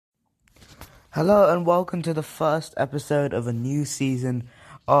Hello and welcome to the first episode of a new season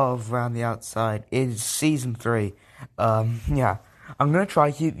of Round the Outside. It is season 3. I'm gonna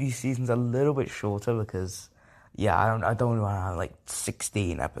try to keep these seasons a little bit shorter because, I don't want to have like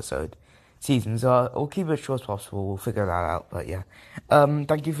 16 episode seasons. So we'll keep it as short as possible. We'll figure that out. But yeah,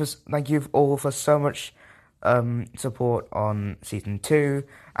 thank you all for so much support on season 2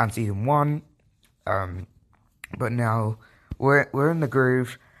 and season 1. But now we're in the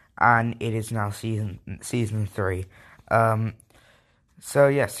groove, and it is now season 3.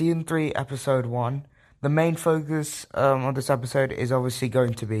 Season 3, episode 1. The main focus of this episode is obviously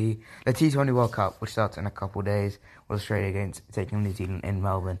going to be the T20 World Cup, which starts in a couple of days with Australia taking New Zealand in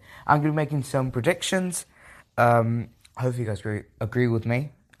Melbourne. I'm going to be making some predictions. Hopefully you guys agree with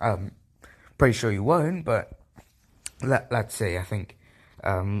me. Pretty sure you won't, but let's see. I think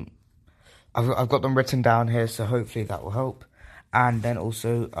I've got them written down here, so hopefully that will help. And then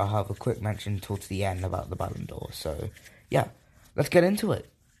also I'll have a quick mention towards the end about the Ballon d'Or. So yeah, let's get into it.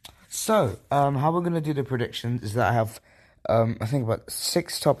 So how we're going to do the predictions is that I have I think about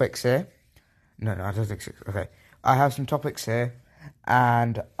 6 topics here. No, I don't think 6. Okay, I have some topics here,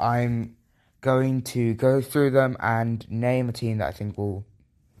 and I'm going to go through them and name a team that I think will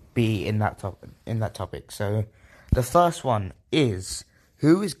be in that topic. So the first one is,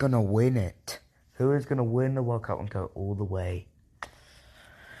 who is going to win it? Who is going to win the World Cup and go all the way?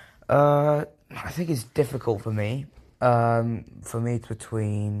 I think it's difficult for me. For me, it's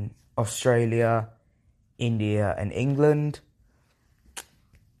between Australia, India, and England.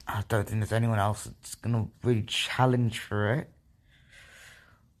 I don't think there's anyone else that's going to really challenge for it.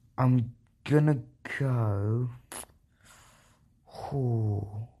 I'm going to go...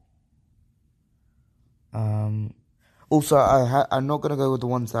 Also, I'm not going to go with the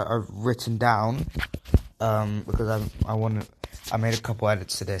ones that I've written down, because I made a couple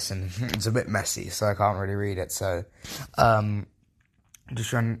edits to this, and it's a bit messy, so I can't really read it. So, I'm just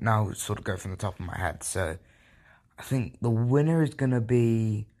trying to now sort of go from the top of my head. So, I think the winner is going to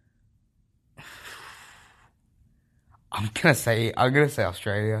be... I'm gonna say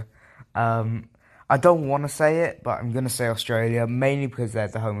Australia. I don't want to say it, but I'm gonna say Australia, mainly because they're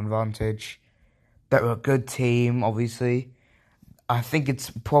the home advantage. They're a good team, obviously. I think it's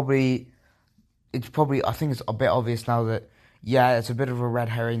probably. I think it's a bit obvious now that, yeah, it's a bit of a red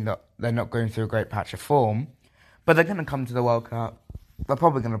herring that they're not going through a great patch of form, but they're gonna come to the World Cup. They're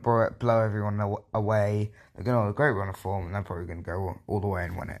probably gonna blow everyone away. They're gonna have a great run of form, and they're probably gonna go all the way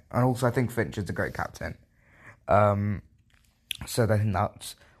and win it. And also, I think Finch is a great captain. So I think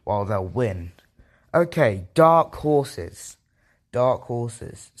that's why they'll win. Okay, dark horses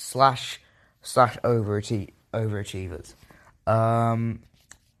slash overachievers. I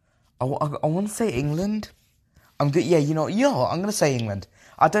want to say England. I'm good. Yeah, you know what? I'm gonna say England.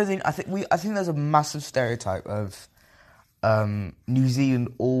 I think there's a massive stereotype of New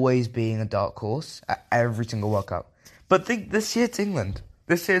Zealand always being a dark horse at every single World Cup. But this year it's England.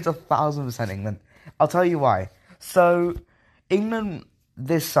 This year it's 1,000% England. I'll tell you why. So, England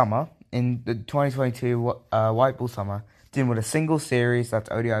this summer, in the 2022 White Ball summer, didn't win a single series. That's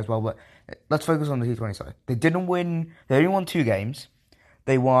ODI as well, but let's focus on the T20 side. They only won 2 games.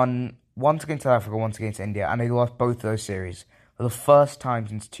 They won once against South Africa, once against India, and they lost both of those series for the first time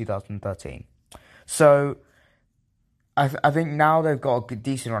since 2013. So, I think now they've got a good,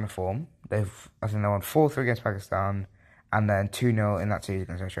 decent run of form. I think they won 4-3 against Pakistan, and then 2-0 in that series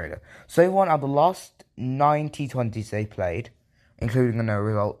against Australia. So they won out of the last 9 T20s they played, including a no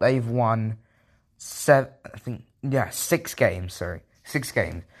result. They've won 6 games. 6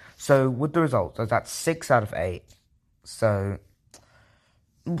 games. So with the results, that's 6 out of 8. So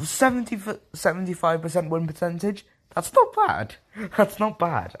 75% win percentage. That's not bad. That's not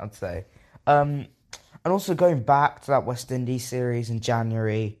bad, I'd say. And also going back to that West Indies series in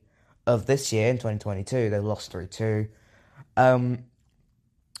January of this year, in 2022, they lost 3-2.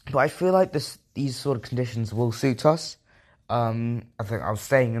 But I feel like these sort of conditions will suit us. I think I was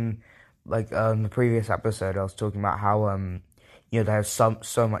saying in the previous episode, I was talking about how they have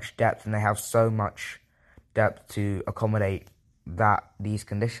so much depth, and they have so much depth to accommodate these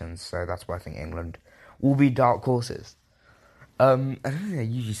conditions. So that's why I think England will be dark horses. I don't think they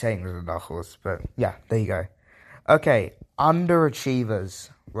usually say England is a dark horse, but yeah, there you go. Okay, underachievers,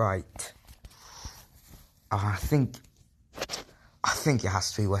 right? I think it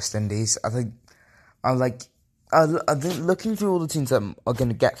has to be West Indies. I think looking through all the teams that are going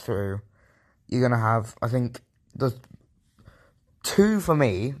to get through, you're going to have, I think, the 2 for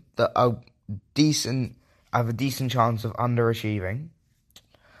me that are decent, have a decent chance of underachieving,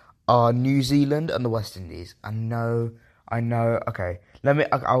 are New Zealand and the West Indies. I know, okay,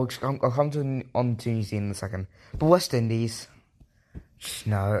 I'll come on to New Zealand in a second. But West Indies,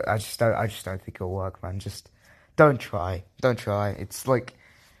 no, I just don't think it'll work, man. Just don't try. Don't try. It's like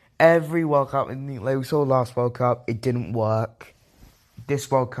every World Cup, like we saw last World Cup, it didn't work. This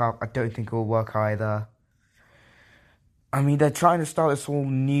World Cup, I don't think it will work either. I mean, they're trying to start this whole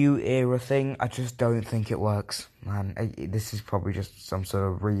new era thing. I just don't think it works, man. This is probably just some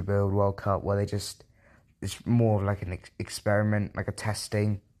sort of rebuild World Cup where it's more of like an experiment, like a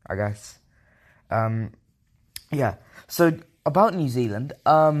testing, I guess. Yeah. So about New Zealand,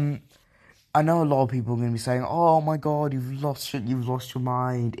 I know a lot of people are going to be saying, "Oh my God, you've lost your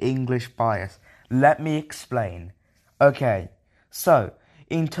mind, English bias." Let me explain. Okay, so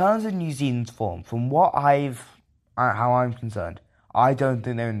in terms of New Zealand's form, from how I'm concerned, I don't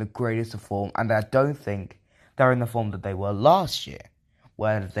think they're in the greatest of form, and I don't think they're in the form that they were last year,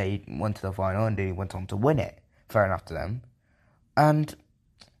 where they went to the final and they went on to win it. Fair enough to them, and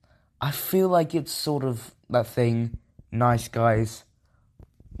I feel like it's sort of that thing. Nice guys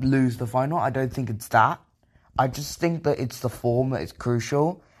lose the final. I don't think it's that. I just think that it's the form that is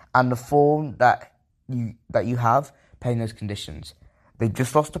crucial, and the form that you have playing those conditions. They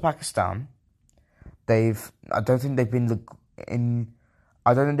just lost to Pakistan. I don't think they've been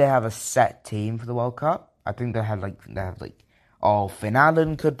I don't think they have a set team for the World Cup. I think they have Finn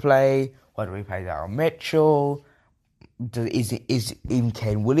Allen could play. Whether we play Darryl Mitchell, is even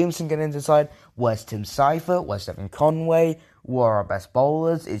Kane Williamson getting to decide? Where's Tim Seifert? Where's Devin Conway? What are our best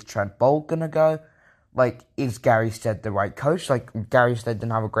bowlers? Is Trent Bolt gonna go? Like, is Gary Stead the right coach? Like, Gary Stead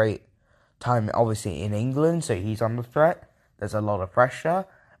didn't have a great time, obviously, in England, so he's under threat. There's a lot of pressure.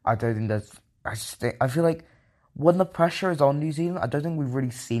 I feel like when the pressure is on New Zealand, I don't think we've really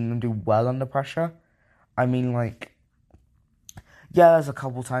seen them do well under pressure. I mean, like, yeah, there's a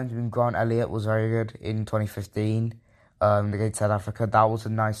couple times when Grant Elliott was very good in 2015 against South Africa. That was a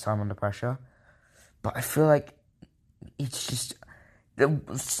nice time under pressure. But I feel like it's just...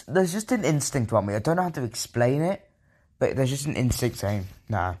 There's just an instinct about me. I don't know how to explain it, but there's just an instinct saying,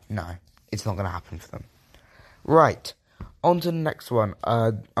 no, it's not going to happen for them. Right, on to the next one.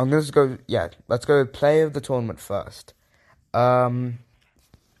 I'm going to go, let's go with player of the tournament first. For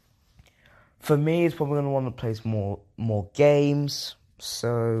me, it's probably going to want to place more games,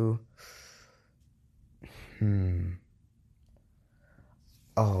 so...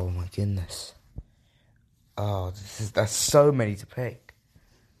 Oh my goodness. Oh, there's so many to pick.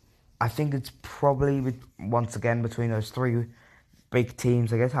 I think it's probably, once again, between those three big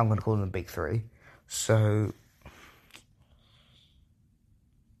teams. I guess I'm going to call them the big three. So,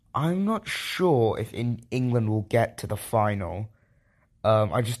 I'm not sure if England will get to the final.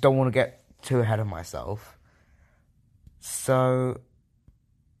 I just don't want to get too ahead of myself. So,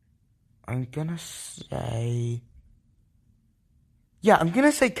 I'm going to say... Yeah, I'm going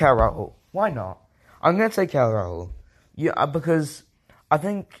to say KL Rahul. Why not? I'm going to say KL Rahul. Yeah, because I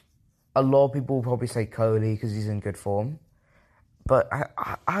think a lot of people will probably say Kohli because he's in good form. But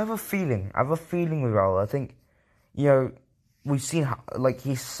I have a feeling. I have a feeling with Rahul. I think, we've seen how,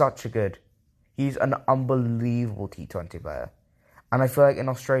 he's an unbelievable T20 player. And I feel like in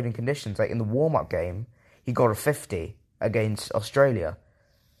Australian conditions, like in the warm-up game, he got a 50 against Australia.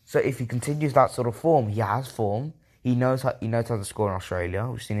 So if he continues that sort of form, he has form. He knows how to score in Australia.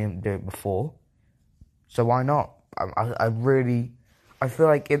 We've seen him do it before. So why not? I feel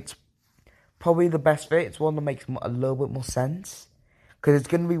like it's probably the best fit. It's one that makes a little bit more sense. Because it's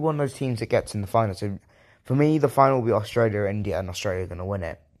going to be one of those teams that gets in the final. So for me, the final will be Australia or India, and Australia are going to win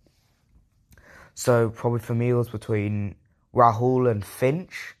it. So probably for me, it was between Rahul and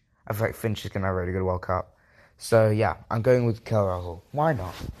Finch. I feel like Finch is going to have a really good World Cup. So yeah, I'm going with KL Rahul. Why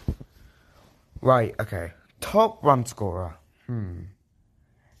not? Right, okay. Top run scorer.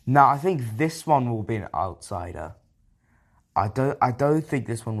 Now, I think this one will be an outsider. I don't think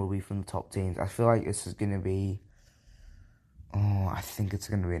this one will be from the top teams. I feel like this is going to be... I think it's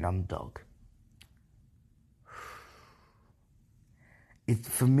going to be an underdog.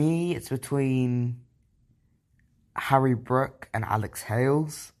 For me, it's between Harry Brook and Alex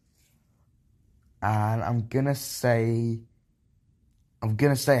Hales. And I'm going to say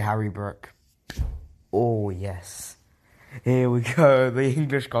Harry Brook. Oh, yes. Here we go, the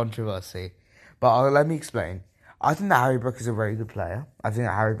English controversy. But let me explain. I think that Harry Brook is a very good player. I think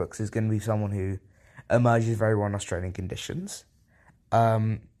that Harry Brook is going to be someone who emerges very well in Australian conditions.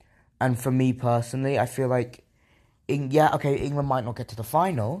 And for me personally, I feel like, England might not get to the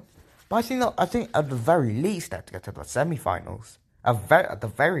final, but I think at the very least they have to get to the semi-finals. At the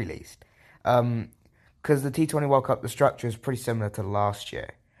very least. Because the T20 World Cup, the structure is pretty similar to last year,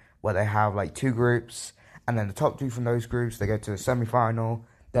 where they have like two groups, and then the top 2 from those groups, they go to the semi-final,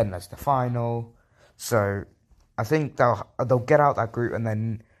 then there's the final. So I think they'll get out that group, and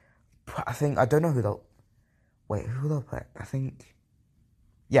then I don't know who they'll play. I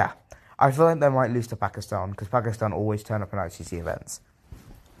feel like they might lose to Pakistan, because Pakistan always turn up in ICC events.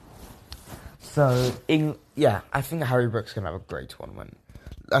 So, I think Harry Brooks can have a great tournament.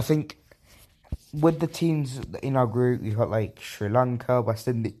 I think with the teams in our group, you've got like Sri Lanka, West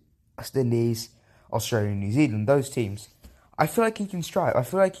Indies, Australia, New Zealand, those teams. I feel like he can strike. I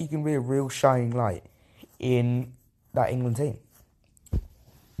feel like he can be a real shining light in that England team.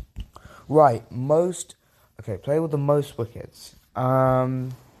 Right, player with the most wickets.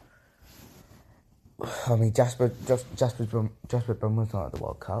 Jasper Bumrah's not at the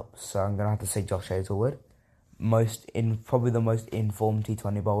World Cup, so I'm gonna have to say Josh Hazlewood. Probably the most informed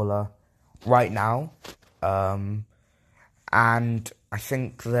T20 bowler right now, and I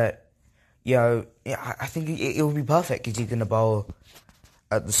think that I think it will be perfect because he's gonna bowl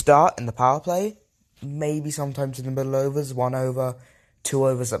at the start in the power play, maybe sometimes in the middle overs, 1 over, 2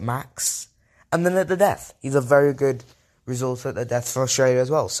 overs at max, and then at the death. He's a very good resource at the death for Australia as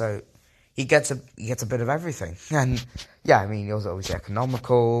well. So. He gets a bit of everything, and he was obviously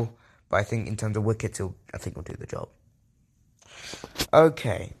economical, but I think in terms of wickets, he'll do the job.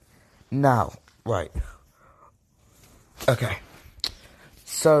 Okay, now right. Okay,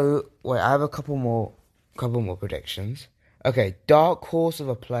 so wait, I have a couple more predictions. Okay, dark horse of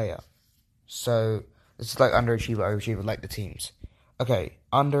a player. So this is like underachiever, overachiever, like the teams. Okay,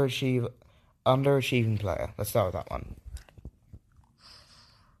 underachieving player. Let's start with that one.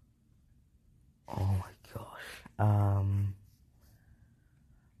 Oh my gosh.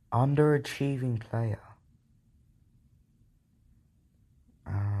 Underachieving player.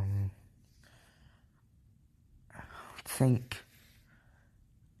 I think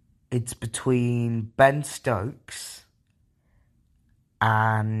it's between Ben Stokes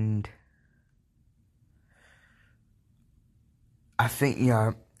and I think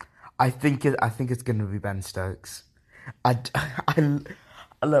it's gonna be Ben Stokes.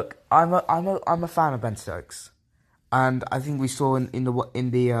 Look, I'm a fan of Ben Stokes, and I think we saw in the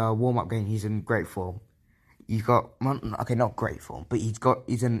warm up game he's in great form. He's got not great form, but he's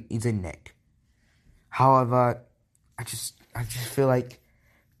in nick. However, I just feel like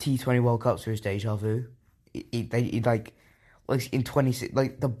T20 World Cups are his deja vu. Like in 26,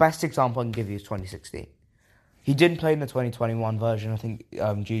 like the best example I can give you is 2016. He didn't play in the 2021 version, I think,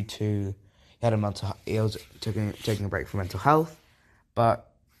 due to he was taking a break from mental health, but.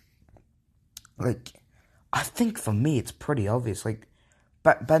 Like, I think for me it's pretty obvious. Like,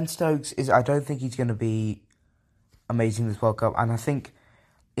 Ben Stokes I don't think he's going to be amazing this World Cup. And I think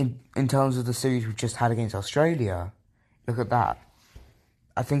in terms of the series we've just had against Australia, look at that.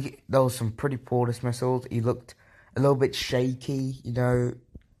 I think there was some pretty poor dismissals. He looked a little bit shaky, a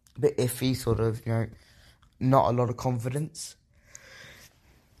bit iffy, sort of, not a lot of confidence.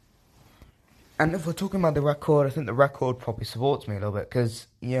 And if we're talking about the record, I think the record probably supports me a little bit because,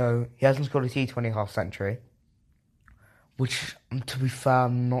 he hasn't scored a T20 half century, which, to be fair,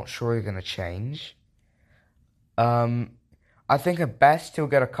 I'm not sure he's going to change. I think at best he'll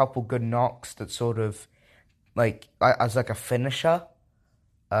get a couple good knocks that sort of, as like a finisher,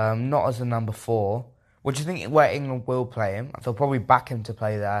 not as a number 4, which I think where England will play him. They'll probably back him to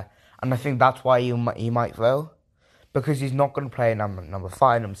play there, and I think that's why he might fail. Because he's not going to play number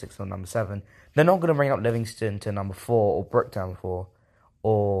 5, number 6, or number 7. They're not going to bring up Livingston to number 4, or Brook to number 4,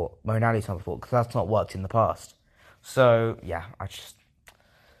 or Moeen to number 4, because that's not worked in the past. So, yeah, I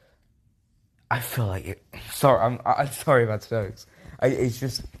feel like it. Sorry, I'm sorry about Stokes.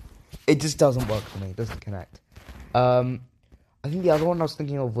 It just doesn't work for me. It doesn't connect. I think the other one I was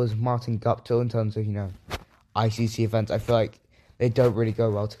thinking of was Martin Guptill in terms of, ICC events. I feel like they don't really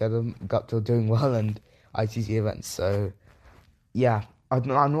go well together. Guptill doing well and ICC events, so yeah,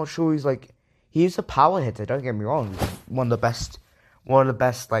 I'm not sure he's a power hitter. Don't get me wrong, he's one of the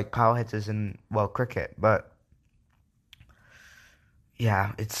best like power hitters in world cricket. But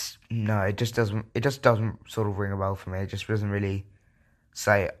yeah, it just doesn't sort of ring a bell for me. It just doesn't really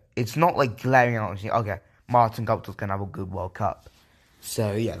say it's not like glaring out and saying, okay, Martin Guptill's gonna have a good World Cup.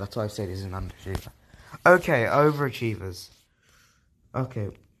 So yeah, that's why I say this is an underachiever. Okay, overachievers.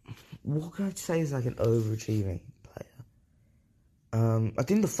 Okay. What can I say is like an overachieving player? I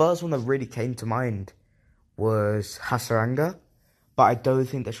think the first one that really came to mind was Hasaranga, but I don't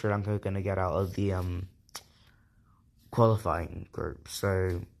think that Sri Lanka are going to get out of the qualifying group,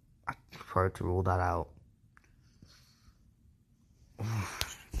 so I prefer to rule that out. I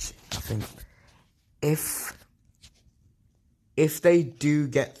think if they do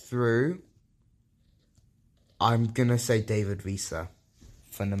get through, I'm gonna say David Visa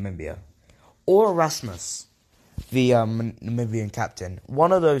for Namibia, or Erasmus, the Namibian captain.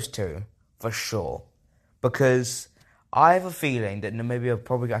 One of those two for sure, because I have a feeling that Namibia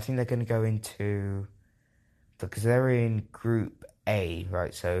probably. I think they're gonna go into because they're in Group A,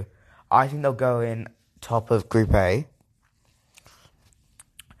 right? So I think they'll go in top of Group A,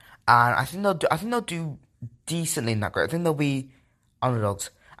 and I think they'll do decently in that group. I think they'll be underdogs,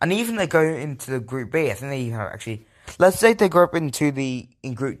 and even they go into the Group B. I think they have actually. Let's say they go up in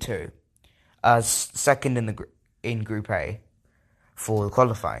Group 2, as second in Group A for the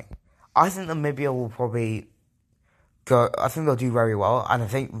qualifying. I think Namibia will probably go. I think they'll do very well, and I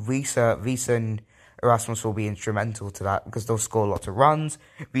think Visa and Erasmus will be instrumental to that because they'll score lots of runs.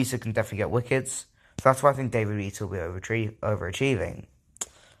 Visa can definitely get wickets, so that's why I think David Visa will be overachieving.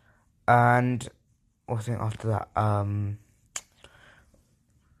 And what thing after that?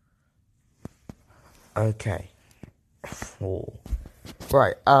 Okay.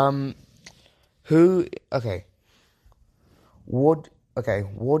 Right. Who? Okay. What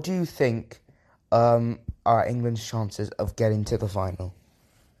do you think are England's chances of getting to the final?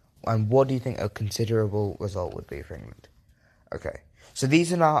 And what do you think a considerable result would be for England? Okay. So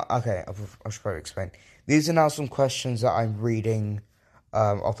these are now... Okay, I should probably explain. These are now some questions that I'm reading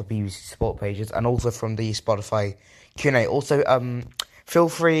off the BBC Sport pages and also from the Spotify Q&A. Also, feel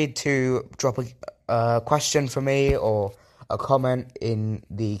free to drop a question for me or a comment in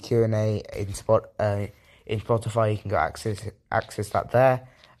the Q&A in Spotify. You can go access that there.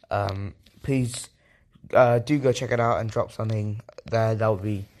 Please do go check it out and drop something there. That would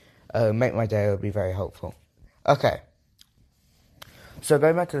be make my day. It would be very helpful. Okay. So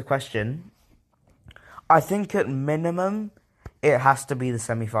going back to the question, I think at minimum it has to be the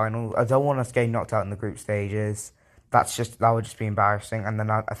semi-final. I don't want us getting knocked out in the group stages. That would just be embarrassing. And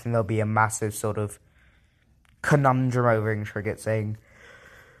then I think there'll be a massive sort of conundrum over English cricket saying,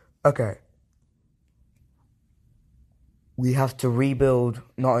 okay, we have to rebuild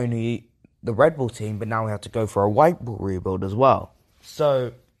not only the Red Bull team, but now we have to go for a White Bull rebuild as well.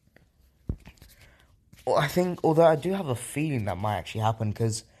 So I think, although I do have a feeling that might actually happen,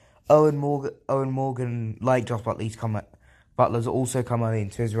 because Owen Morgan, like Josh Butler's also come early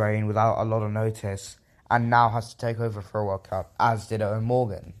into his reign without a lot of notice, and now has to take over for a World Cup, as did Owen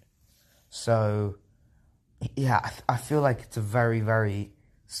Morgan. So, yeah, I feel like it's a very, very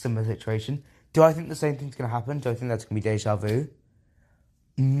similar situation. Do I think the same thing's going to happen? Do I think that's going to be deja vu?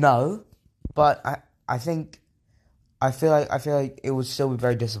 No, but I feel like it would still be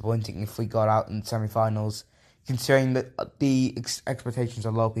very disappointing if we got out in semi-finals, considering that the expectations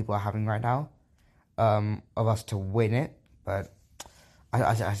a lot of people are having right now of us to win it. But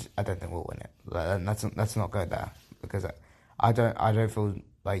I don't think we'll win it. Let's not go there, because I don't feel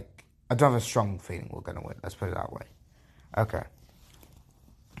like I don't have a strong feeling we're going to win. Let's put it that way. Okay.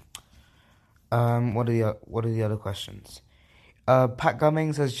 What are the other questions? Pat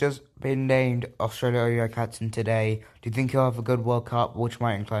Cummings has just been named Australia ODI captain today. Do you think he'll have a good World Cup, which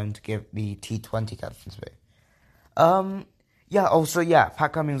might incline him to give the T20 captaincy?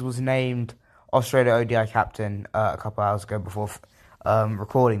 Pat Cummings was named Australia ODI captain a couple hours ago before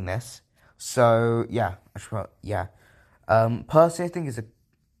recording this. So personally, I think it's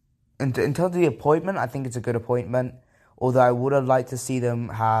in terms of the appointment, I think it's a good appointment. Although I would have liked to see them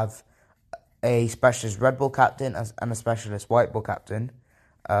have a specialist Red Bull captain and a specialist White Bull captain.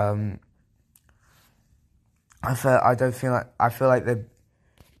 I feel like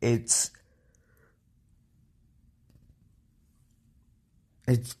it's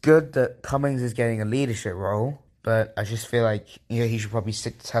good that Cummings is getting a leadership role, but I just feel like he should probably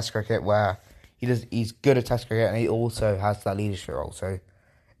stick to Test cricket, where he's good at Test cricket and he also has that leadership role. So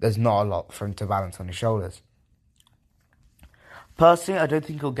there's not a lot for him to balance on his shoulders. Personally, I don't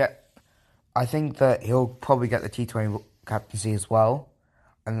think he'll get. I think that he'll probably get the T20 captaincy as well,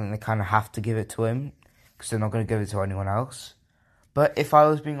 and then they kind of have to give it to him because they're not going to give it to anyone else. But if I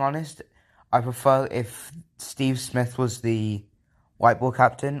was being honest, I prefer if Steve Smith was the White Ball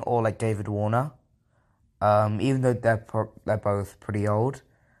captain, or like David Warner. Even though they're both pretty old,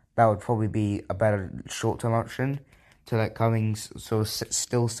 that would probably be a better short-term option to let Cummings sort of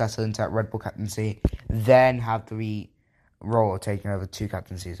still settle into that Red Bull captaincy, then have the role of taking over two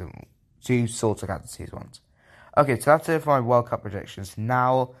sorts of captaincies once. Okay, so that's it for my World Cup predictions.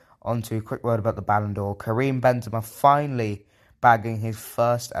 Now, on to a quick word about the Ballon d'Or. Karim Benzema finally bagging his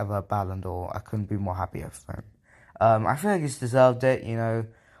first ever Ballon d'Or. I couldn't be more happier for him. I feel like he's deserved it,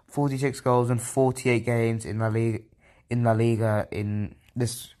 46 goals in 48 games in La Liga in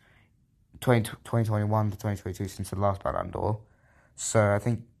this 2021 to 2022 since the last Ballon d'Or. So I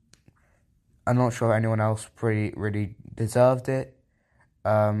think I'm not sure anyone else really deserved it.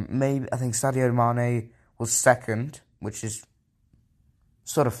 Maybe I think Sadio Mane was second, which is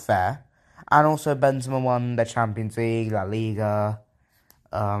sort of fair. And also Benzema won the Champions League, La Liga.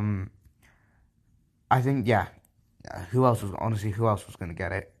 I think, yeah. Who else was going to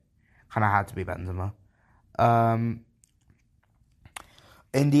get it? Kind of had to be Benzema.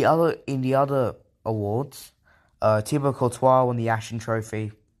 In the other awards, Thibaut Courtois won the Ashen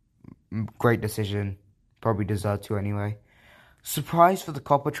Trophy. Great decision. Probably deserved to anyway. Surprise for the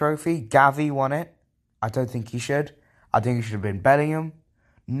Copper Trophy, Gavi won it. I don't think he should. I think he should have been Bellingham.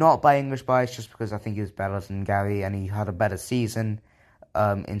 Not by English bias, just because I think he was better than Gavi and he had a better season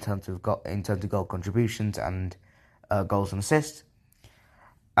in terms of goal contributions and goals and assists.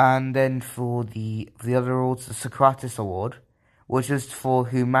 And then for the other awards, the Socrates Award, which is for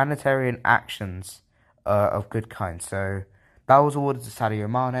humanitarian actions of good kind. So that was awarded to Sadio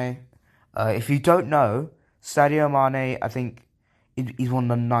Mane. If you don't know, Sadio Mane, I think he's one of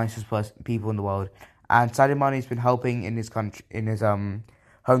the nicest people in the world. And Sadio Mane's been helping in his country, in his home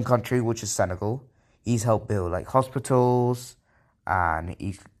country, which is Senegal. He's helped build like hospitals, and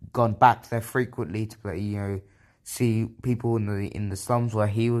he's gone back there frequently to see people in the slums where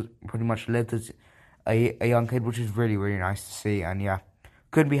he was pretty much lived as a young kid, which is really, really nice to see. And yeah,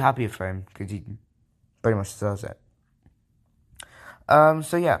 couldn't be happier for him because he pretty much deserves it.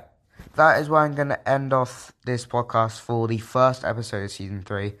 So yeah, that is where I'm going to end off this podcast for the first episode of season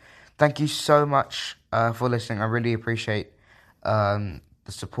 3. Thank you so much for listening. I really appreciate the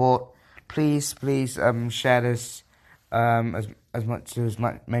support. Please share this as much to as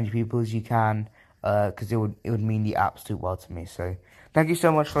many people as you can, because it would mean the absolute world to me. So thank you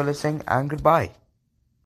so much for listening, and goodbye.